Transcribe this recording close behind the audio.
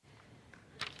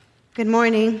Good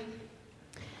morning.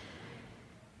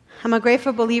 I'm a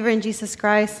grateful believer in Jesus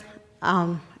Christ.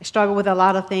 I struggle with a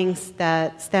lot of things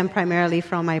that stem primarily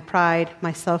from my pride,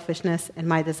 my selfishness, and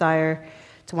my desire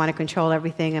to want to control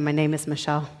everything, and my name is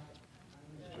Michelle.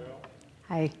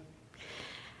 Hi.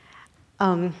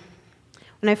 When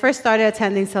I first started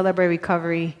attending Celebrate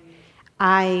Recovery,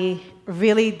 I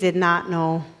really did not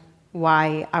know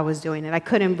why I was doing it. I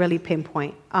couldn't really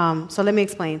pinpoint. So let me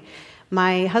explain.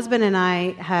 My husband and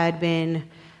I had been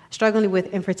struggling with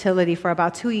infertility for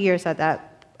about 2 years at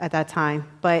that time.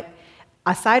 But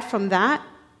aside from that,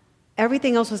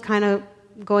 everything else was kind of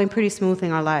going pretty smooth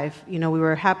in our life. You know, we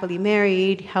were happily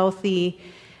married, healthy,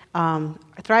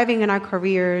 thriving in our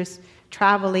careers,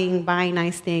 traveling, buying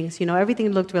nice things. You know,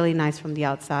 everything looked really nice from the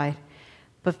outside.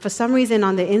 But for some reason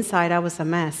on the inside, I was a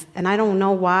mess. And I don't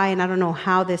know why, and I don't know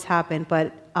how this happened,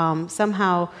 but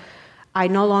somehow I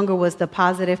no longer was the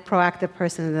positive, proactive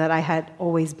person that I had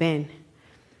always been.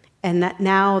 And that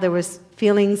now there was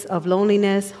feelings of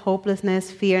loneliness, hopelessness,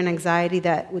 fear, and anxiety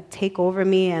that would take over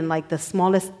me, and like the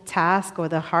smallest task or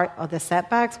the heart or the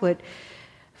setbacks would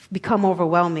become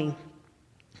overwhelming.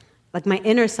 Like my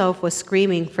inner self was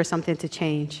screaming for something to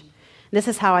change. This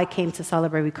is how I came to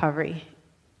Celebrate Recovery.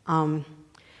 Didn't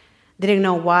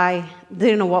know why,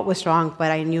 didn't know what was wrong,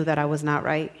 but I knew that I was not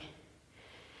right.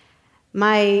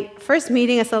 My first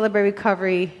meeting at Celebrate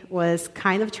Recovery was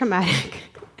kind of traumatic.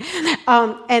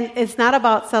 And it's not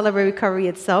about Celebrate Recovery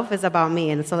itself, it's about me,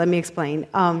 and so let me explain.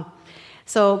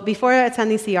 So before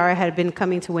attending CR, I had been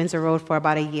coming to Windsor Road for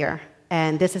about a year,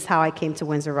 and this is how I came to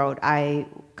Windsor Road. I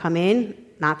come in,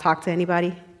 not talk to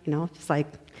anybody, just like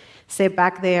sit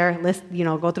back there,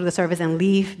 go through the service and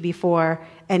leave before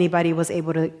anybody was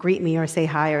able to greet me or say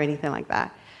hi or anything like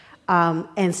that.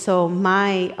 And so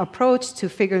my approach to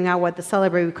figuring out what the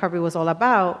Celebrate Recovery was all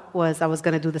about was I was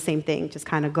going to do the same thing, just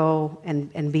kind of go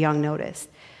and be unnoticed.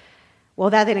 Well,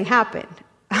 that didn't happen.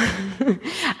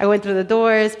 I went through the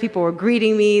doors, people were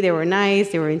greeting me, they were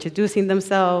nice, they were introducing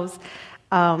themselves,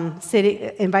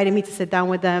 inviting me to sit down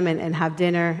with them and have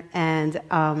dinner. And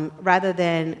rather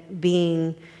than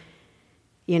being,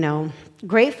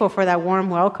 grateful for that warm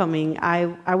welcoming,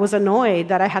 I was annoyed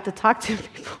that I had to talk to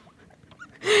people.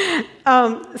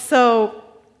 So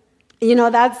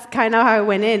that's kind of how I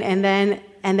went in, and then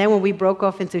when we broke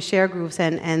off into share groups,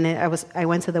 and I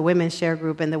went to the women's share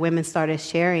group, and the women started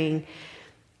sharing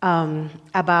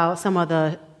about some of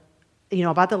the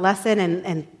about the lesson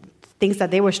and things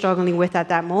that they were struggling with at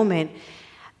that moment.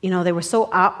 They were so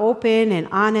open and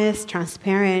honest,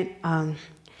 transparent,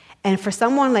 and for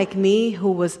someone like me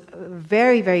who was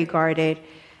very, very guarded,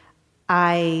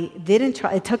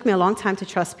 it took me a long time to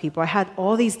trust people. I had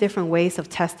all these different ways of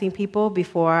testing people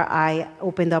before I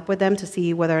opened up with them to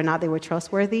see whether or not they were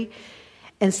trustworthy.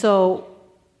 And so,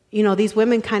 these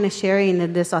women kind of sharing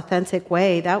in this authentic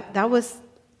way, that was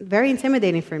very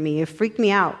intimidating for me. It freaked me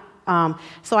out.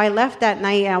 So I left that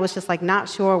night, and I was just like not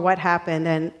sure what happened.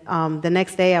 And the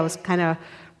next day, I was kind of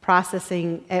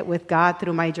processing it with God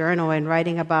through my journal and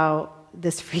writing about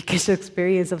this freakish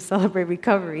experience of Celebrate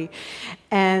Recovery.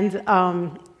 And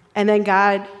then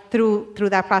God, through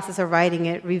that process of writing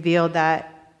it, revealed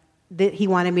that He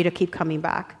wanted me to keep coming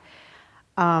back.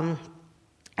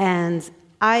 And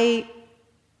I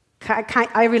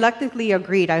reluctantly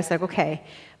agreed. I was like, okay.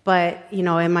 But,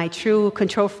 in my true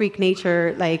control freak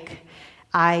nature,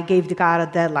 I gave God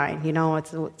a deadline,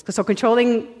 So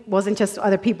controlling wasn't just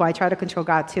other people. I tried to control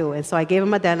God too. And so I gave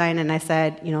Him a deadline, and I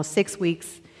said, 6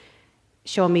 weeks,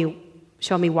 show me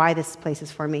why this place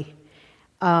is for me.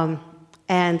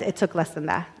 And it took less than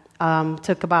that. It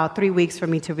took about 3 weeks for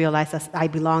me to realize that I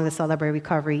belong to Celebrate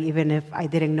Recovery, even if I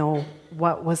didn't know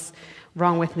what was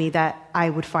wrong with me, that I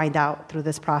would find out through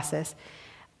this process.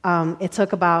 It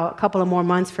took about a couple of more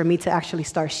months for me to actually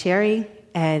start sharing,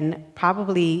 and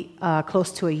probably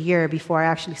close to a year before I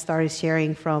actually started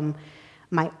sharing from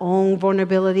my own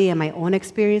vulnerability and my own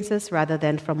experiences rather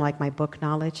than from my book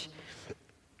knowledge.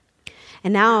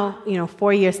 And now,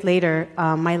 4 years later,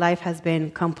 my life has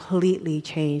been completely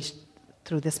changed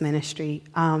through this ministry.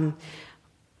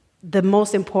 The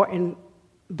most important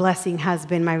blessing has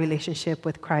been my relationship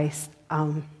with Christ.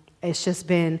 It's just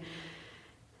been,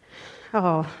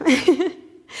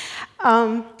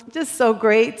 just so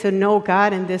great to know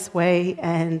God in this way.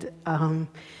 And,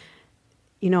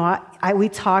 we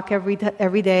talk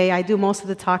every day. I do most of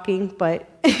the talking, but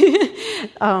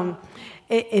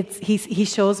he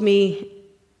shows me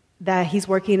that He's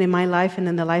working in my life and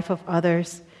in the life of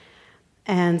others.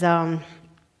 And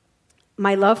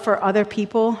my love for other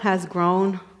people has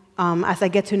grown as I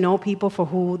get to know people for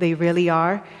who they really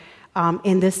are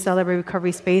in this Celebrate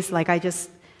Recovery space.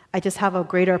 I just have a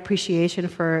greater appreciation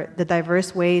for the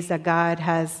diverse ways that God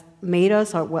has made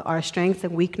us, our strengths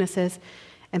and weaknesses.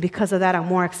 And because of that, I'm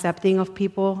more accepting of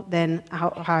people than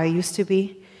how I used to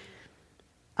be.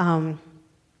 I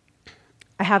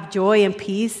have joy and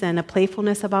peace and a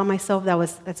playfulness about myself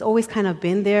that's always kind of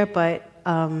been there, but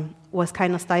was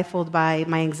kind of stifled by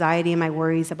my anxiety and my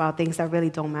worries about things that really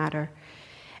don't matter.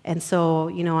 And so,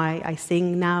 I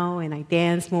sing now and I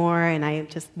dance more and I'm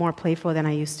just more playful than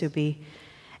I used to be.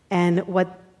 And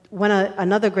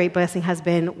another great blessing has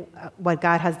been what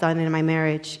God has done in my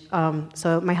marriage.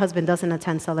 So my husband doesn't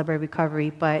attend Celebrate Recovery,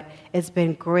 but it's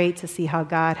been great to see how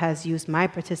God has used my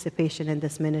participation in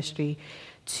this ministry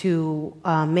to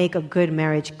make a good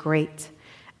marriage great.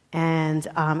 And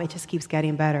it just keeps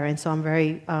getting better. And so I'm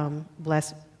very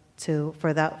blessed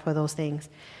for those things.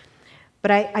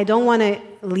 But I don't want to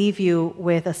leave you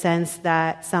with a sense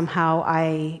that somehow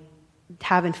I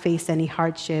haven't faced any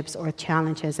hardships or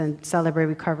challenges, and Celebrate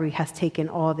Recovery has taken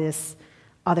all this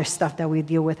other stuff that we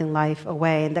deal with in life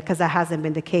away, and because that hasn't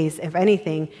been the case. If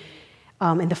anything,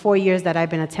 in the 4 years that I've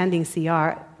been attending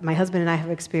CR, my husband and I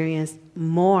have experienced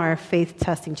more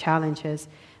faith-testing challenges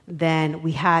than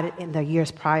we had in the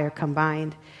years prior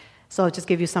combined. So I'll just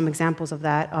give you some examples of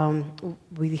that.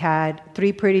 We had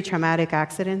 3 pretty traumatic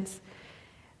accidents.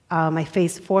 I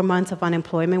faced 4 months of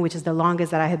unemployment, which is the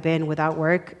longest that I had been without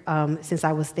work since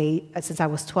I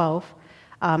was 12.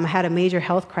 I had a major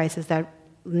health crisis that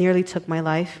nearly took my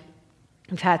life.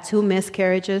 I've had 2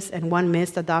 miscarriages and 1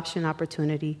 missed adoption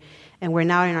opportunity, and we're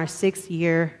now in our 6th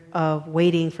year of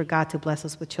waiting for God to bless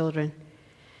us with children.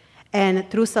 And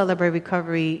through Celebrate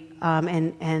Recovery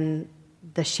and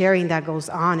the sharing that goes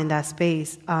on in that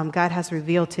space, God has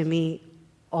revealed to me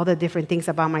all the different things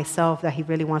about myself that he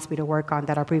really wants me to work on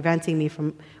that are preventing me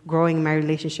from growing my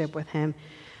relationship with him.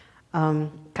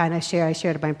 I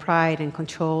shared my pride and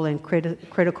control and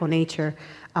critical nature,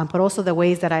 but also the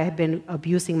ways that I had been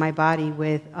abusing my body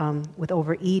with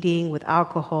overeating, with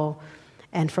alcohol,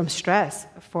 and from stress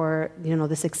for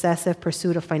this excessive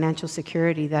pursuit of financial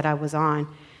security that I was on.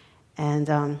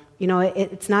 And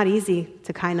it's not easy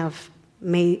to kind of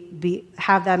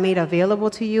have that made available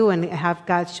to you and have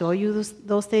God show you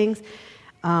those things.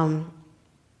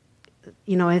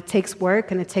 It takes work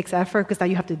and it takes effort because now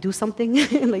you have to do something.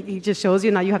 Like he just shows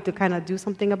you, now you have to kind of do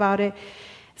something about it.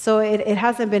 So it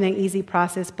hasn't been an easy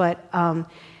process, but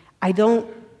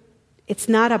it's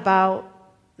not about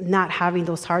not having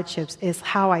those hardships. It's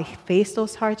how I face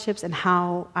those hardships and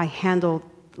how I handle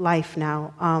life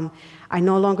now. I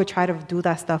no longer try to do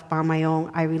that stuff by my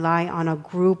own. I rely on a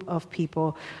group of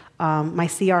people, my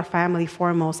CR family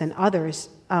foremost, and others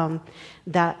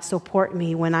that support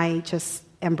me when I just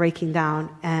am breaking down.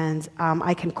 And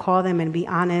I can call them and be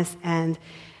honest and,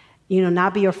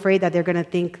 not be afraid that they're going to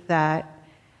think that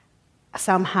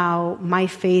somehow my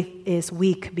faith is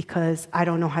weak because I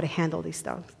don't know how to handle these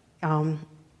stuff.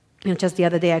 Just the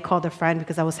other day, I called a friend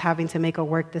because I was having to make a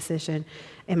work decision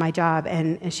in my job,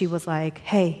 and she was like,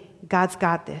 "Hey, God's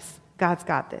got this. God's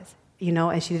got this,"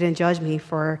 and she didn't judge me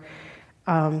for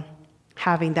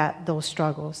having those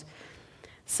struggles.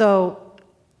 So,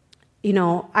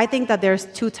 I think that there's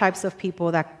 2 types of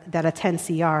people that attend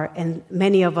CR, and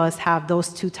many of us have those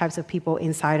 2 types of people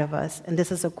inside of us. And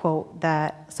this is a quote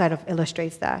that sort of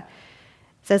illustrates that.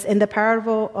 It says, "In the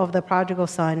parable of the prodigal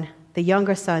son, the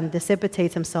younger son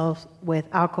dissipates himself with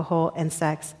alcohol and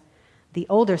sex. The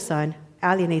older son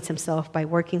alienates himself by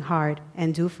working hard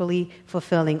and dutifully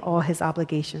fulfilling all his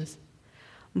obligations.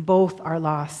 Both are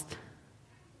lost.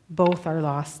 Both are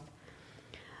lost.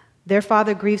 Their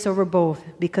father grieves over both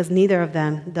because with neither of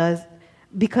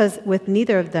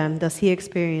them does he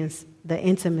experience the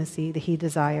intimacy that he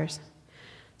desires.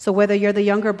 So whether you're the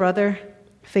younger brother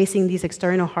facing these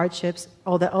external hardships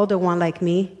or the older one like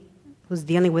me, who's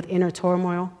dealing with inner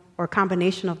turmoil, or a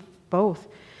combination of both,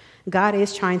 God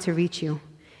is trying to reach you.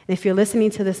 And if you're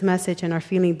listening to this message and are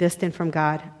feeling distant from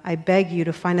God, I beg you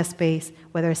to find a space,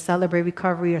 whether it's Celebrate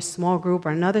Recovery or small group or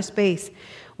another space,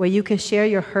 where you can share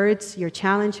your hurts, your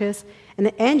challenges,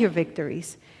 and your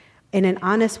victories in an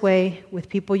honest way with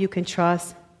people you can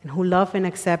trust and who love and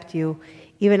accept you,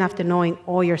 even after knowing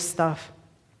all your stuff.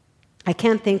 I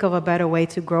can't think of a better way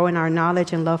to grow in our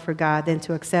knowledge and love for God than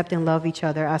to accept and love each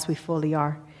other as we fully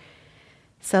are.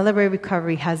 Celebrate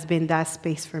Recovery has been that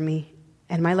space for me,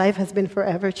 and my life has been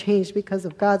forever changed because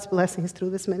of God's blessings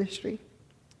through this ministry.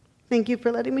 Thank you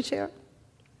for letting me share.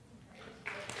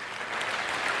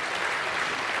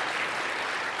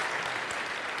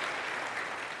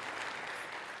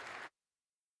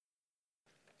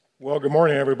 Well, good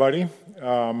morning, everybody.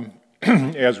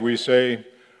 As we say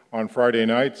on Friday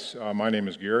nights, my name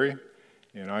is Gary,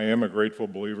 And I am a grateful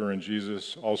believer in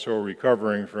Jesus, also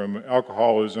recovering from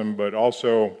alcoholism, but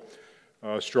also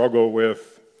struggle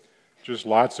with just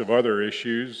lots of other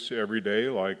issues every day,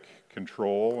 like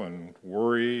control and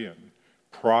worry and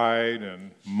pride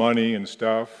and money and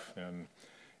stuff. And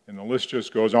the list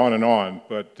just goes on and on.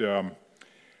 But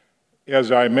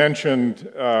as I mentioned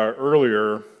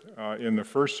earlier in the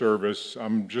first service,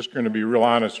 I'm just going to be real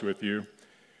honest with you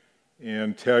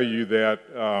and tell you that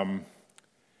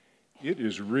it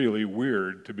is really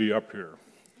weird to be up here.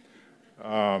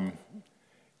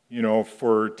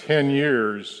 For 10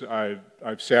 years,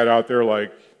 I've sat out there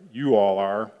like you all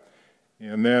are,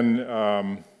 and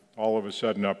then all of a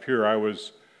sudden up here, I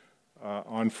was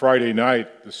on Friday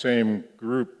night, the same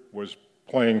group was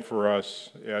playing for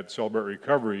us at Celebrate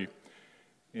Recovery,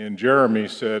 and Jeremy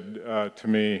said to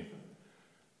me,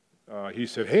 he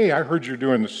said, "Hey, I heard you're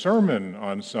doing the sermon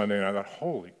on Sunday," and I thought,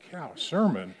 holy cow,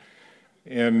 sermon.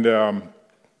 And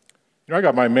I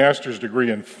got my master's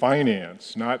degree in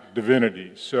finance, not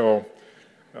divinity. So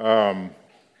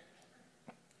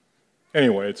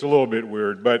anyway, it's a little bit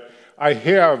weird. But I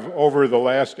have, over the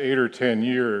last 8 or 10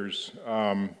 years,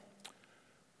 I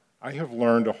have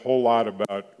learned a whole lot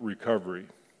about recovery.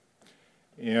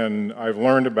 And I've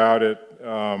learned about it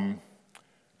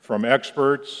from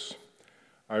experts.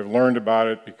 I've learned about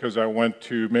it because I went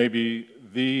to maybe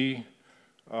the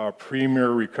premier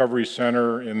recovery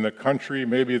center in the country,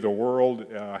 maybe the world,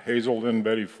 Hazelden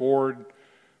Betty Ford,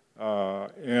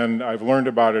 and I've learned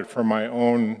about it from my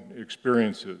own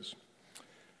experiences.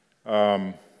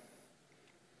 Every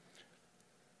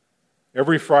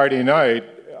Friday night,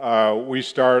 we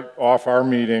start off our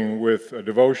meeting with a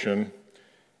devotion,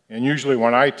 and usually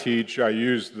when I teach, I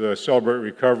use the Celebrate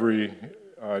Recovery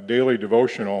daily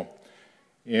devotional,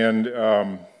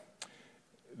 and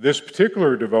this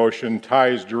particular devotion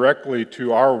ties directly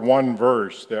to our one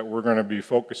verse that we're going to be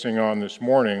focusing on this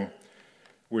morning,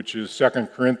 which is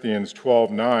 2 Corinthians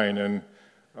 12:9. And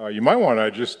you might want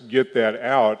to just get that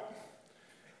out,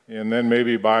 and then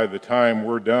maybe by the time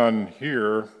we're done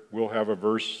here, we'll have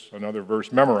another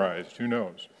verse memorized. Who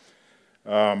knows?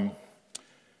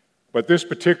 But this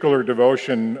particular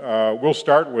devotion, we'll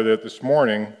start with it this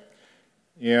morning.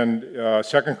 And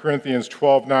 2 Corinthians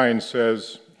 12:9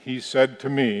 says, "He said to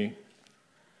me,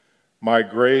 'My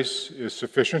grace is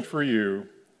sufficient for you,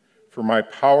 for my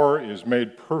power is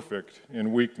made perfect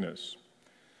in weakness.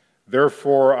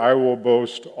 Therefore I will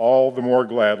boast all the more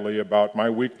gladly about my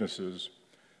weaknesses,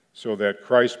 so that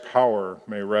Christ's power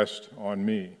may rest on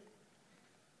me.'"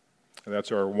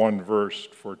 That's our one verse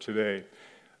for today.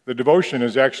 The devotion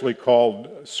is actually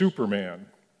called Superman.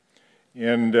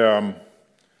 And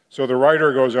so the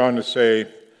writer goes on to say,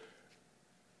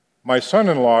 "My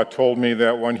son-in-law told me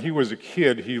that when he was a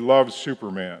kid, he loved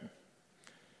Superman.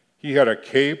 He had a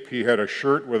cape, he had a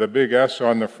shirt with a big S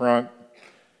on the front,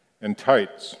 and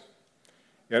tights.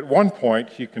 At one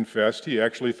point, he confessed he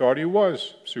actually thought he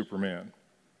was Superman.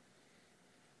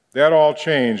 That all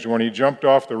changed when he jumped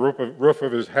off the roof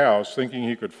of his house thinking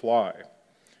he could fly.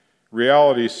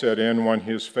 Reality set in when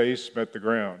his face met the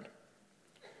ground.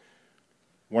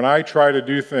 When I try to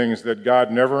do things that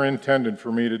God never intended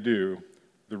for me to do,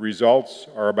 the results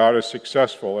are about as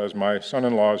successful as my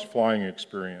son-in-law's flying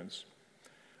experience.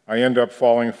 I end up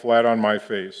falling flat on my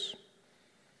face.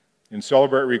 In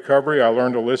Celebrate Recovery, I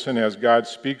learn to listen as God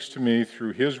speaks to me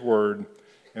through His Word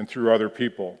and through other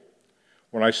people.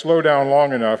 When I slow down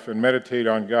long enough and meditate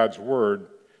on God's Word,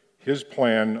 His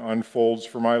plan unfolds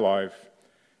for my life,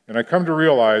 and I come to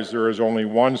realize there is only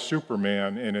one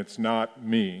Superman, and it's not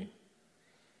me.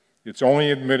 It's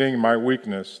only admitting my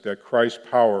weakness that Christ's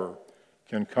power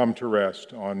can come to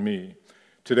rest on me.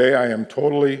 Today I am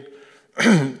joyfully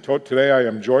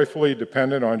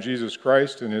dependent on Jesus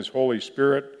Christ and His Holy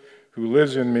Spirit who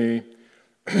lives in me.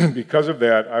 Because of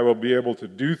that, I will be able to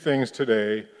do things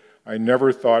today I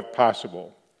never thought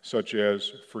possible, such as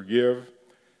forgive,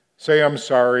 say I'm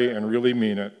sorry and really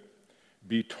mean it,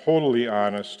 be totally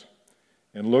honest,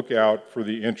 and look out for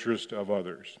the interest of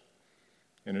others."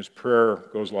 And his prayer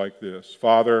goes like this: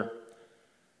 "Father,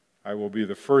 I will be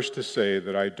the first to say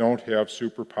that I don't have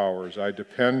superpowers. I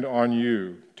depend on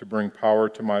you to bring power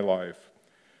to my life,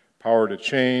 power to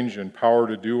change and power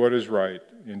to do what is right.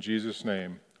 In Jesus'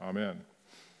 name, amen."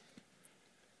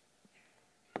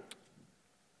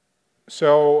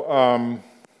 So,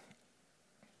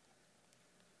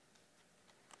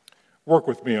 work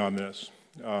with me on this,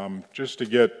 just to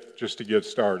get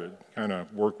started. Kind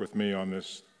of work with me on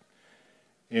this,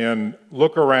 and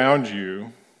look around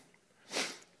you,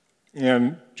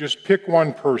 and just pick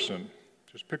one person.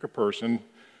 Just pick a person.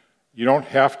 You don't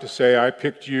have to say, "I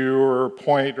picked you," or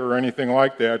point or anything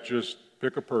like that. Just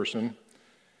pick a person.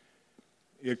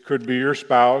 It could be your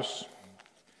spouse.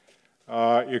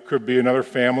 It could be another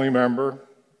family member.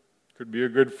 It could be a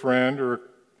good friend, or it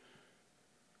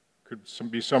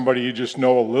could be somebody you just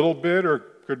know a little bit, or it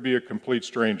could be a complete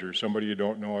stranger, somebody you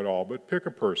don't know at all. But pick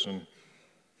a person.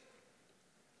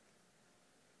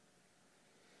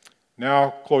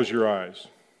 Now close your eyes.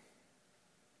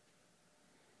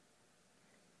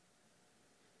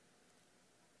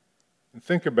 And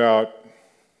think about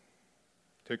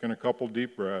taking a couple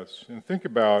deep breaths, and think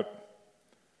about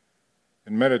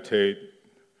and meditate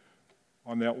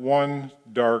on that one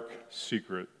dark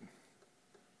secret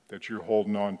that you're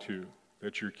holding on to,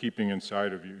 that you're keeping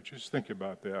inside of you. Just think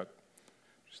about that.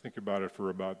 Just think about it for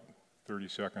about 30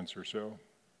 seconds or so.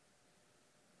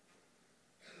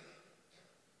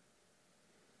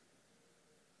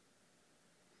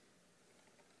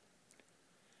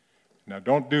 Now,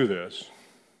 don't do this.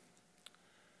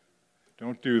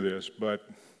 Don't do this, but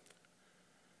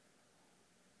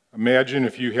imagine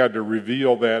if you had to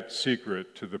reveal that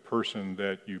secret to the person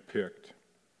that you picked.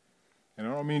 And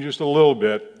I don't mean just a little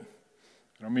bit.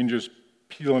 I don't mean just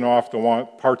peeling off the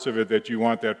parts of it that you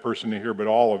want that person to hear, but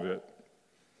all of it.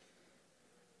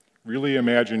 Really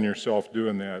imagine yourself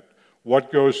doing that.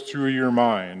 What goes through your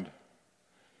mind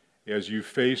as you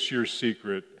face your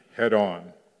secret head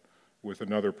on with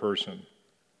another person?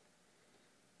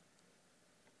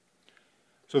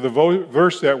 So the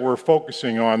verse that we're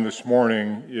focusing on this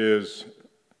morning is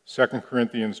 2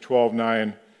 Corinthians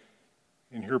 12:9.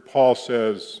 And here Paul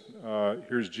says,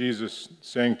 here's Jesus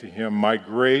saying to him, "My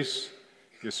grace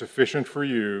is sufficient for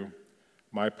you.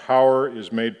 My power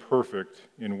is made perfect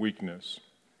in weakness."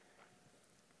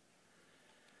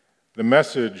 The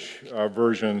Message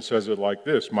version says it like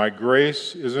this: "My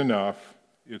grace is enough.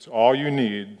 It's all you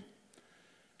need.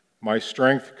 My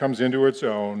strength comes into its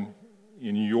own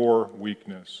in your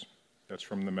weakness." That's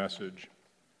from the Message.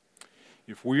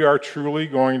 If we are truly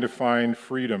going to find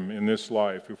freedom in this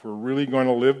life, if we're really going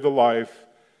to live the life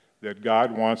that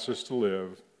God wants us to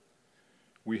live,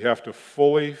 we have to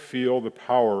fully feel the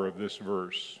power of this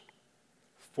verse.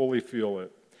 Fully feel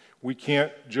it. We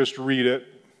can't just read it,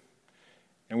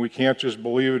 and we can't just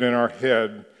believe it in our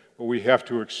head, but we have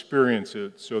to experience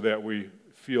it so that we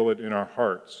feel it in our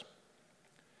hearts.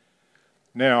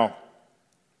 Now,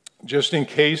 just in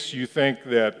case you think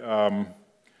that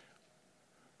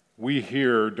we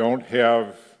here don't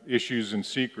have issues and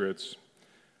secrets,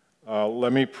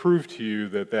 let me prove to you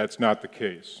that that's not the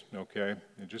case, okay?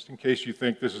 And just in case you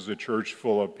think this is a church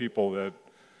full of people that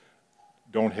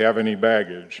don't have any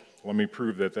baggage, let me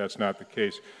prove that that's not the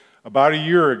case. About a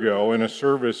year ago, in a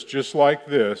service just like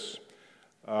this,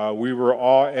 we were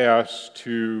all asked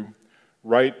to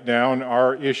write down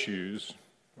our issues,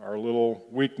 our little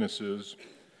weaknesses,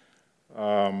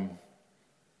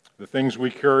 the things we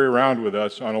carry around with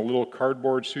us on a little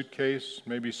cardboard suitcase.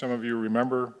 Maybe some of you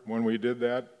remember when we did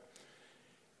that.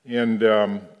 And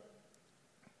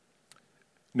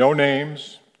no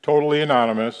names, totally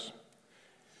anonymous.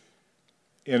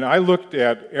 And I looked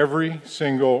at every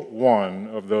single one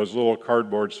of those little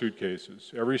cardboard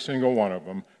suitcases, every single one of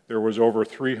them. There was over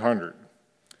 300.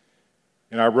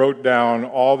 And I wrote down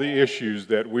all the issues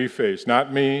that we face.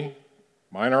 Not me,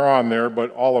 mine are on there,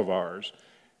 but all of ours.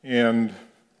 And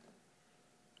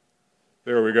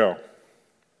there we go.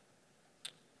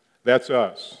 That's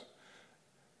us.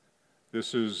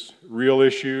 This is real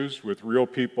issues with real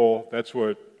people. That's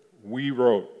what we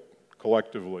wrote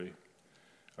collectively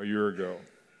a year ago.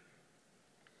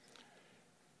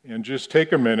 And just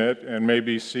take a minute and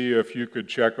maybe see if you could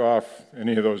check off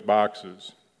any of those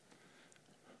boxes.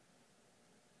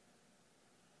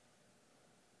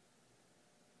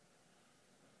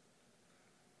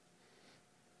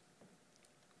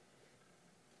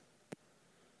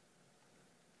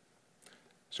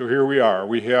 So here we are.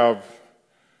 We have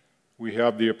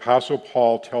the Apostle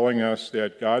Paul telling us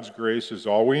that God's grace is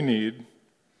all we need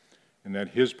and that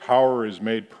his power is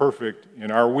made perfect in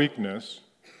our weakness.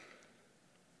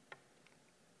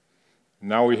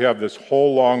 Now we have this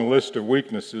whole long list of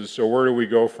weaknesses, so where do we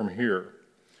go from here?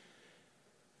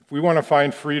 If we want to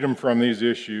find freedom from these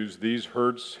issues, these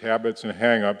hurts, habits, and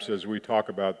hang-ups as we talk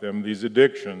about them, these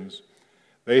addictions,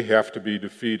 they have to be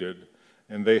defeated.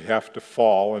 And they have to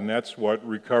fall, and that's what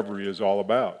recovery is all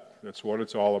about. That's what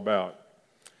it's all about.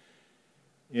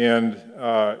 And,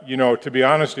 to be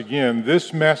honest again,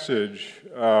 this message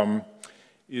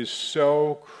is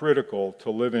so critical to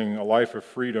living a life of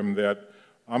freedom that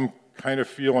I'm kind of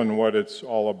feeling what it's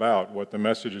all about, what the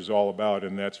message is all about,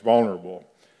 and that's vulnerable.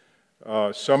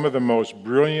 Some of the most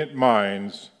brilliant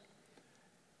minds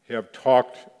have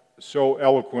talked so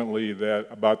eloquently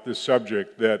about this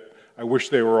subject that I wish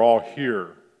they were all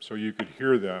here so you could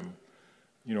hear them.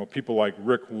 You know, people like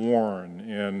Rick Warren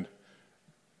and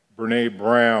Brene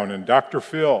Brown and Dr.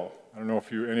 Phil. I don't know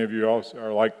if any of you else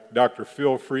are like Dr.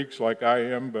 Phil freaks like I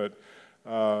am, but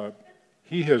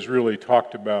he has really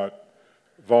talked about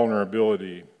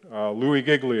vulnerability. Louis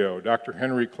Giglio, Dr.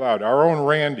 Henry Cloud, our own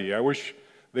Randy. I wish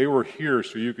they were here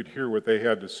so you could hear what they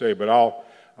had to say, but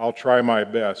I'll try my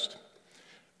best.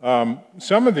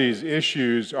 Some of these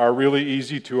issues are really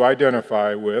easy to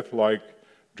identify with, like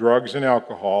drugs and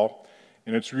alcohol,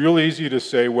 and it's real easy to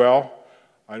say, well,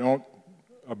 I don't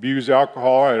abuse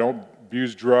alcohol, I don't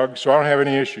abuse drugs, so I don't have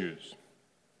any issues.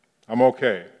 I'm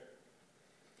okay.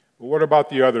 But what about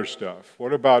the other stuff?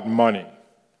 What about money?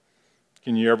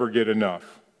 Can you ever get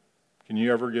enough? Can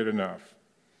you ever get enough?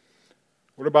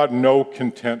 What about no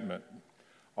contentment?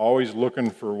 Always looking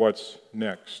for what's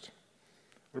next.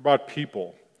 What about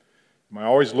people? Am I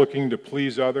always looking to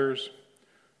please others?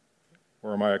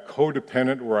 Or am I a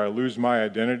codependent where I lose my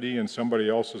identity in somebody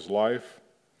else's life?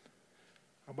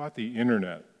 How about the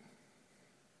internet?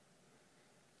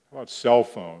 How about cell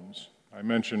phones? I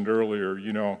mentioned earlier,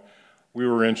 we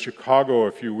were in Chicago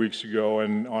a few weeks ago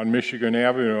and on Michigan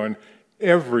Avenue, and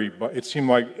it seemed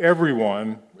like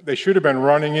everyone, they should have been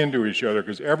running into each other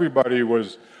because everybody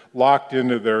was locked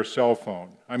into their cell phone.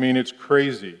 I mean, it's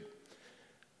crazy.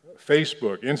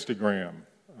 Facebook, Instagram,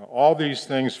 all these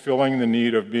things filling the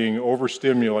need of being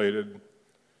overstimulated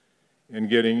and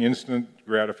getting instant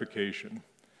gratification.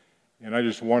 And I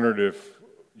just wondered if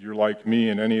you're like me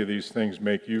and any of these things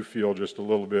make you feel just a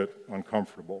little bit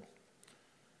uncomfortable.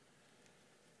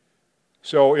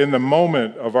 So in the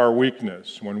moment of our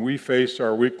weakness, when we face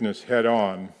our weakness head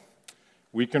on,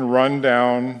 we can run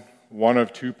down one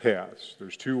of two paths.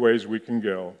 There's two ways we can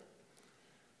go.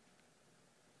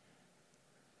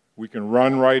 We can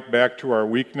run right back to our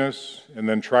weakness and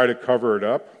then try to cover it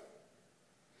up.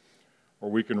 Or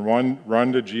we can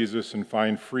run to Jesus and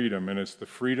find freedom. And it's the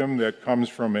freedom that comes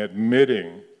from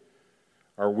admitting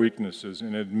our weaknesses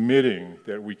and admitting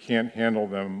that we can't handle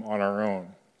them on our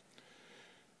own.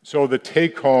 So the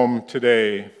take home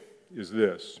today is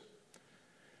this.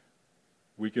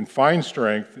 We can find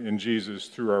strength in Jesus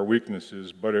through our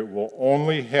weaknesses, but it'll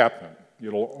only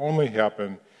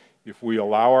happen if we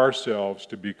allow ourselves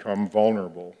to become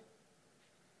vulnerable.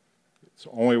 It's the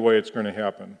only way it's going to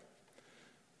happen.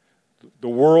 The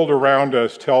world around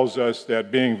us tells us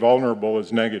that being vulnerable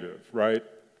is negative, right?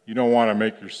 You don't want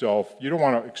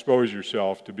to expose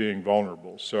yourself to being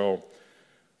vulnerable. So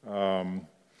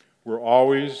we're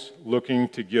always looking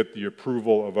to get the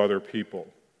approval of other people.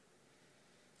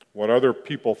 What other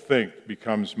people think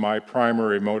becomes my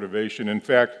primary motivation. In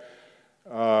fact,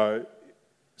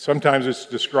 sometimes it's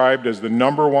described as the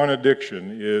number one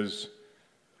addiction is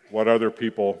what other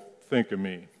people think of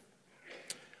me.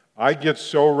 I get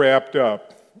so wrapped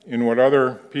up in what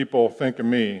other people think of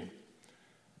me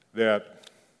that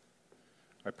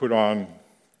I put on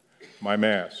my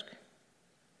mask.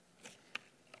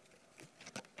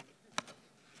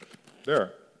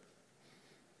 There.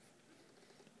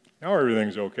 Now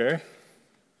everything's okay.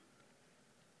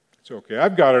 It's okay.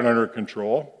 I've got it under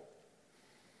control.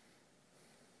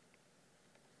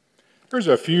 There's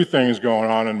a few things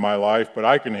going on in my life, but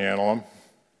I can handle them.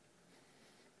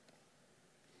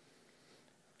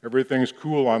 Everything's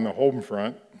cool on the home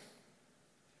front.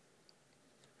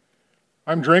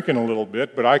 I'm drinking a little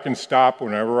bit, but I can stop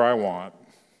whenever I want.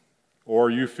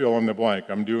 Or you fill in the blank.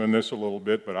 I'm doing this a little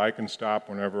bit, but I can stop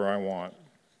whenever I want.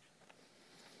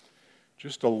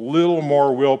 Just a little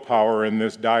more willpower and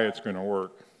this diet's going to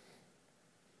work.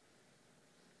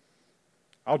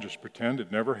 I'll just pretend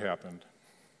it never happened.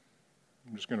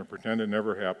 I'm just going to pretend it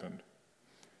never happened.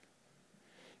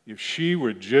 If she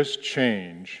would just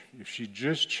change,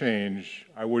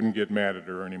 I wouldn't get mad at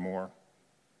her anymore.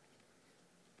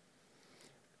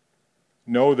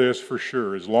 Know this for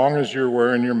sure. As long as you're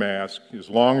wearing your mask, as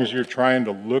long as you're trying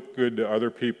to look good to other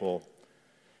people,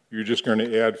 you're just going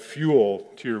to add fuel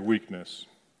to your weakness,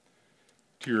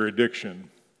 to your addiction.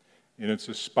 And it's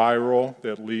a spiral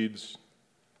that leads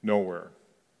nowhere.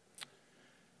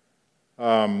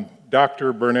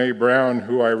 Dr. Brene Brown,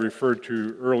 who I referred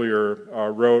to earlier,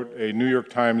 wrote a New York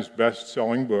Times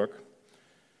best-selling book,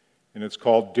 and it's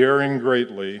called Daring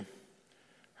Greatly: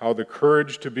 How the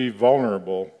Courage to be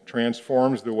Vulnerable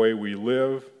Transforms the Way We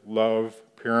Live, Love,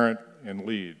 Parent, and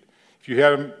Lead. If you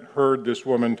haven't heard this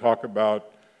woman talk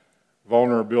about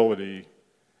vulnerability,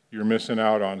 you're missing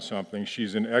out on something.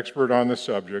 She's an expert on the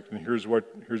subject, and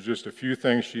here's just a few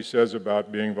things she says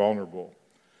about being vulnerable.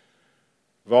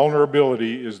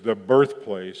 Vulnerability is the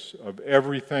birthplace of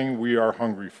everything we are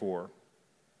hungry for.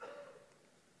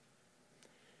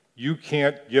 You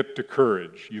can't get to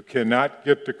courage. You cannot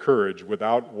get to courage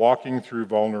without walking through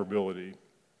vulnerability.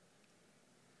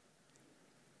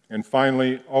 And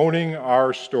finally, owning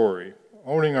our story.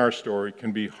 Owning our story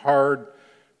can be hard,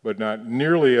 but not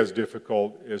nearly as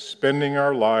difficult as spending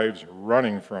our lives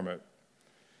running from it.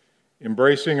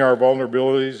 Embracing our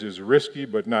vulnerabilities is risky,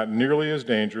 but not nearly as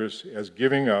dangerous as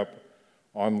giving up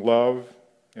on love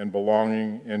and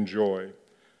belonging and joy,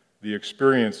 the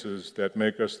experiences that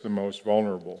make us the most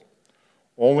vulnerable.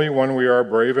 Only when we are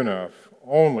brave enough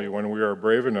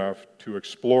to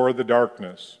explore the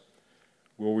darkness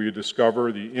will we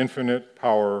discover the infinite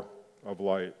power of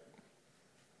light.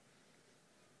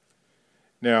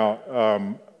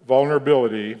 Now,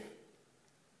 vulnerability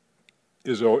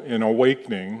is an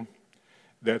awakening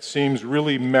that seems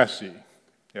really messy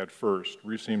at first.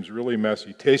 Seems really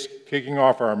messy. Taking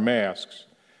off our masks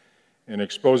and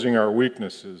exposing our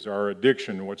weaknesses, our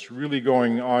addiction, what's really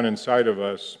going on inside of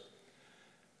us,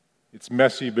 it's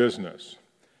messy business.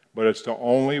 But it's the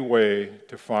only way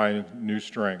to find new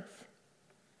strength.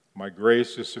 My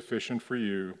grace is sufficient for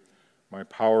you. My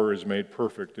power is made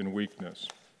perfect in weakness.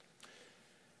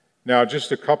 Now,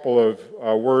 just a couple of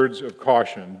words of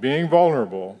caution. Being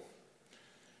vulnerable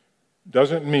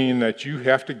doesn't mean that you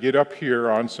have to get up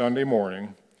here on Sunday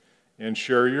morning and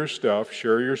share your stuff,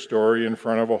 share your story in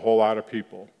front of a whole lot of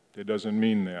people. It doesn't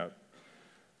mean that.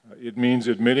 It means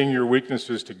admitting your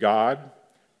weaknesses to God,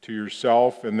 to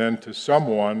yourself, and then to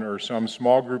someone or some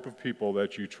small group of people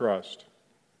that you trust.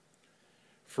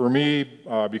 For me,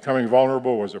 becoming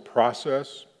vulnerable was a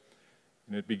process,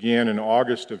 and it began in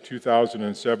August of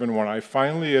 2007 when I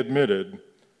finally admitted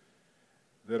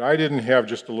that I didn't have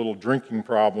just a little drinking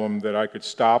problem that I could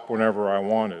stop whenever I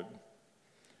wanted,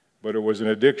 but it was an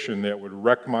addiction that would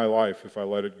wreck my life if I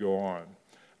let it go on.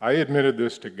 I admitted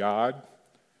this to God,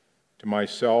 to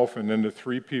myself, and then to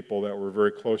 3 people that were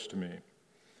very close to me.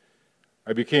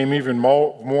 I became even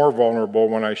more vulnerable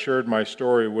when I shared my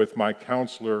story with my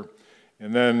counselor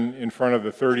and then in front of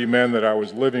the 30 men that I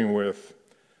was living with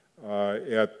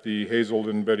at the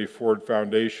Hazelden Betty Ford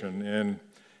Foundation.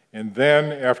 And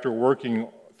then after working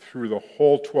through the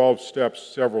whole 12 steps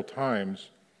several times,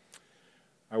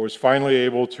 I was finally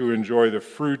able to enjoy the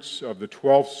fruits of the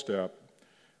 12th step,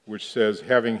 which says,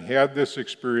 having had this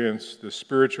experience, this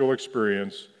spiritual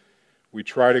experience, we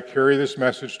try to carry this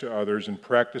message to others and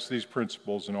practice these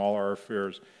principles in all our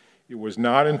affairs. It was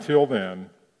not until then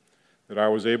that I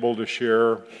was able to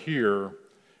share here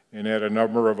and at a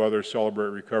number of other Celebrate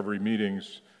Recovery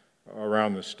meetings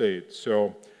around the state.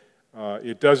 So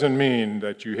it doesn't mean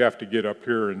that you have to get up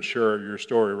here and share your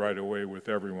story right away with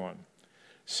everyone.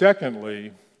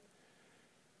 Secondly,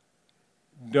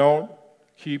 don't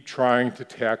keep trying to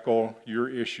tackle your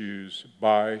issues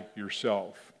by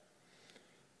yourself.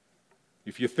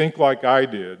 If you think like I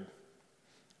did,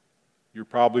 you're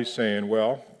probably saying,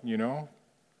 well, you know,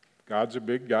 God's a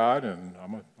big God, and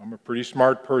I'm a pretty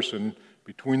smart person.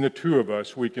 Between the 2 of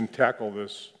us, we can tackle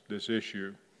this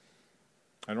issue.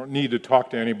 I don't need to talk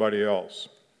to anybody else.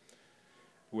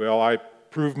 Well, I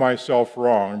proved myself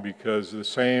wrong because the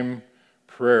same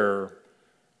prayer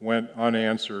went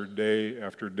unanswered day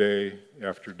after day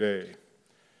after day.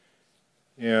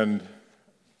 And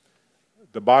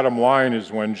the bottom line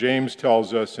is when James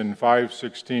tells us in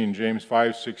James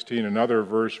 5:16, another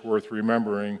verse worth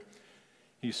remembering,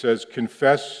 he says,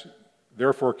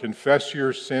 therefore confess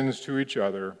your sins to each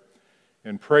other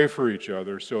and pray for each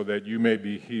other so that you may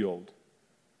be healed.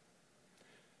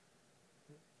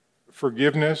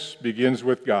 Forgiveness begins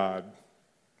with God,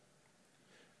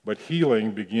 but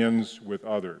healing begins with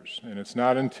others. And it's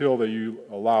not until that you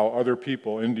allow other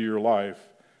people into your life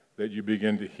that you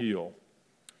begin to heal.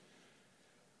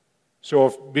 So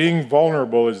if being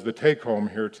vulnerable is the take-home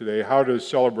here today, how does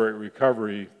Celebrate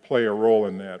Recovery play a role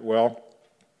in that? Well,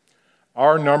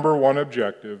 our number one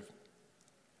objective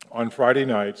on Friday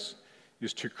nights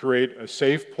is to create a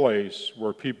safe place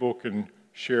where people can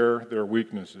share their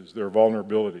weaknesses, their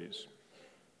vulnerabilities.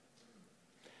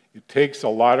 It takes a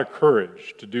lot of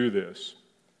courage to do this,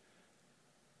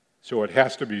 so it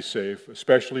has to be safe,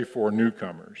 especially for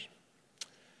newcomers.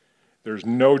 There's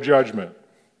no judgment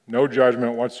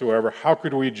whatsoever. How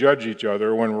could we judge each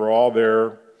other when we're all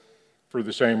there for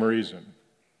the same reason,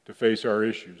 to face our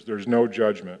issues? There's no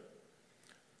judgment.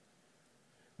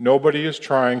 Nobody is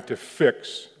trying to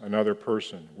fix another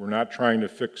person. We're not trying to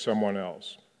fix someone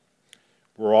else.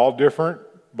 We're all different,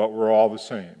 but we're all the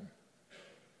same.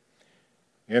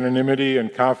 Anonymity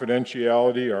and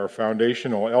confidentiality are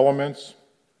foundational elements.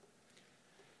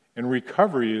 And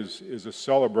recovery is a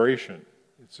celebration.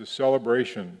 It's a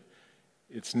celebration.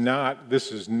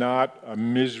 This is not a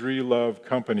misery love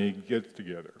company get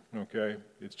together. okay?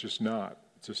 It's just not.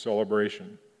 It's a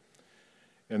celebration.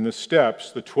 And the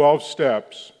steps, the 12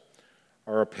 steps,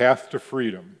 are a path to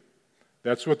freedom.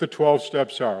 That's what the 12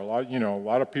 steps are. A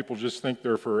lot of people just think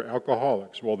they're for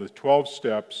alcoholics. Well, the 12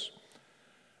 steps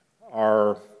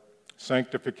are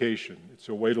sanctification. It's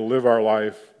a way to live our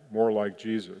life more like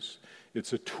Jesus.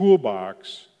 It's a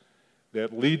toolbox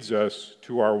that leads us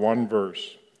to our one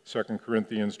verse, 2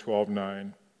 Corinthians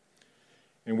 12:9.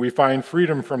 And we find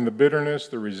freedom from the bitterness,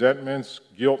 the resentments,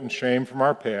 guilt, and shame from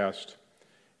our past,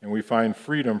 and we find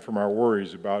freedom from our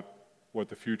worries about what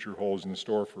the future holds in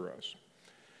store for us.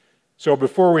 So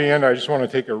before we end, I just want to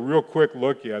take a real quick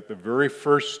look at the very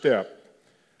first step.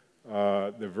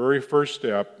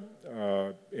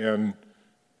 And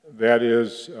that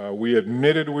is we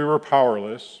admitted we were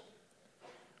powerless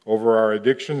over our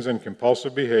addictions and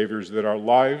compulsive behaviors, that our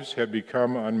lives had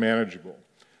become unmanageable.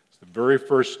 It's the very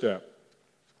first step.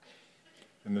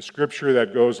 And the scripture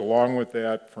that goes along with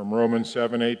that from Romans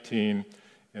 7:18,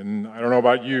 and I don't know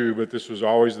about you, but this was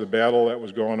always the battle that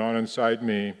was going on inside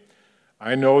me.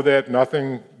 I know that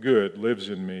nothing good lives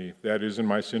in me, that is in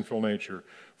my sinful nature.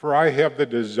 For I have the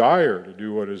desire to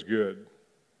do what is good,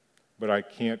 but I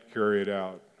can't carry it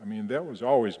out. I mean, that was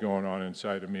always going on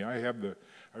inside of me. I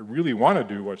really want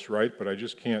to do what's right, but I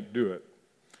just can't do it.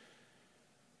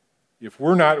 If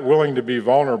we're not willing to be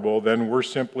vulnerable, then we're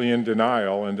simply in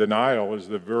denial, and denial is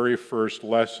the very first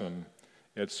lesson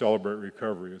at Celebrate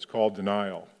Recovery. It's called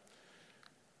denial.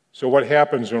 So what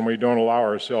happens when we don't allow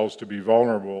ourselves to be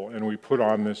vulnerable and we put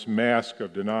on this mask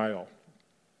of denial?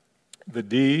 The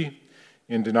D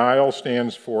in denial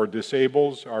stands for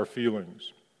disables our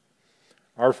feelings.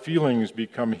 Our feelings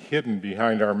become hidden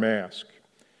behind our mask.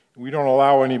 We don't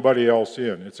allow anybody else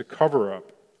in. It's a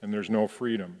cover-up, and there's no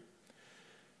freedom.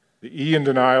 The E in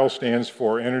denial stands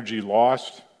for energy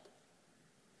lost.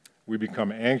 We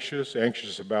become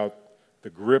anxious about the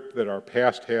grip that our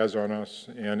past has on us,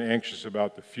 and anxious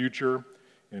about the future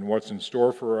and what's in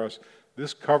store for us.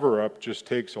 This cover-up just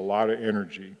takes a lot of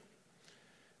energy.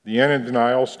 The N in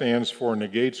denial stands for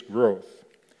negates growth.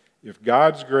 If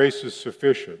God's grace is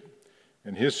sufficient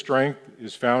and His strength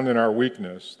is found in our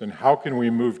weakness, then how can we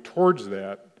move towards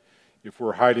that if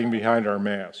we're hiding behind our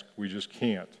mask? We just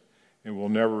can't, and we'll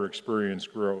never experience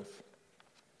growth.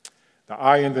 The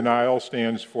I in denial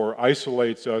stands for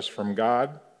isolates us from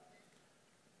God.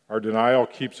 Our denial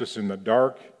keeps us in the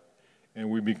dark, and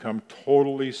we become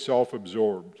totally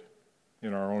self-absorbed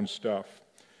in our own stuff.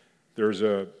 There's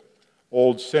an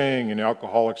old saying in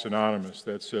Alcoholics Anonymous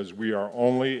that says, we are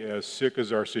only as sick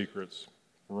as our secrets.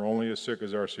 We're only as sick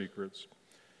as our secrets.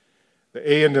 The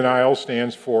A in denial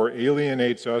stands for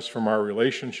alienates us from our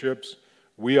relationships.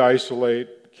 We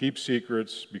isolate, keep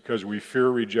secrets because we fear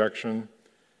rejection.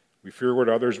 We fear what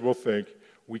others will think.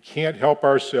 We can't help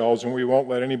ourselves, and we won't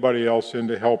let anybody else in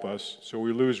to help us, so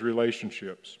we lose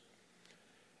relationships.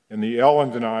 And the L in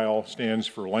denial stands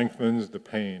for lengthens the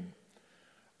pain.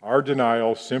 Our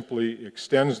denial simply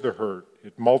extends the hurt.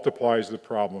 It multiplies the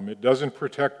problem. It doesn't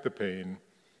protect the pain.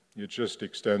 It just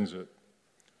extends it.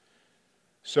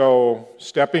 So,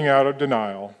 stepping out of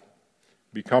denial,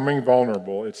 becoming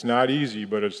vulnerable, it's not easy,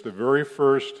 but it's the very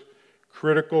first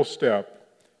critical step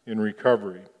in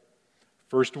recovery.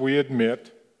 First we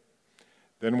admit,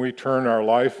 then we turn our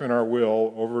life and our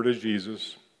will over to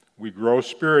Jesus. We grow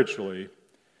spiritually.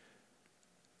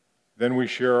 Then we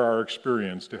share our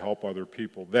experience to help other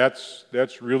people. That's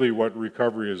really what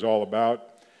recovery is all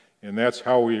about, and that's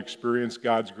how we experience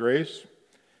God's grace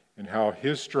and how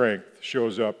His strength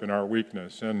shows up in our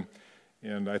weakness.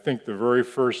 And I think the very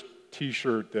first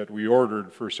T-shirt that we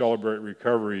ordered for Celebrate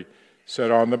Recovery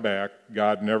said on the back,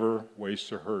 God never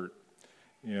wastes a hurt.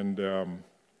 And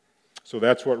so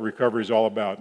that's what recovery is all about.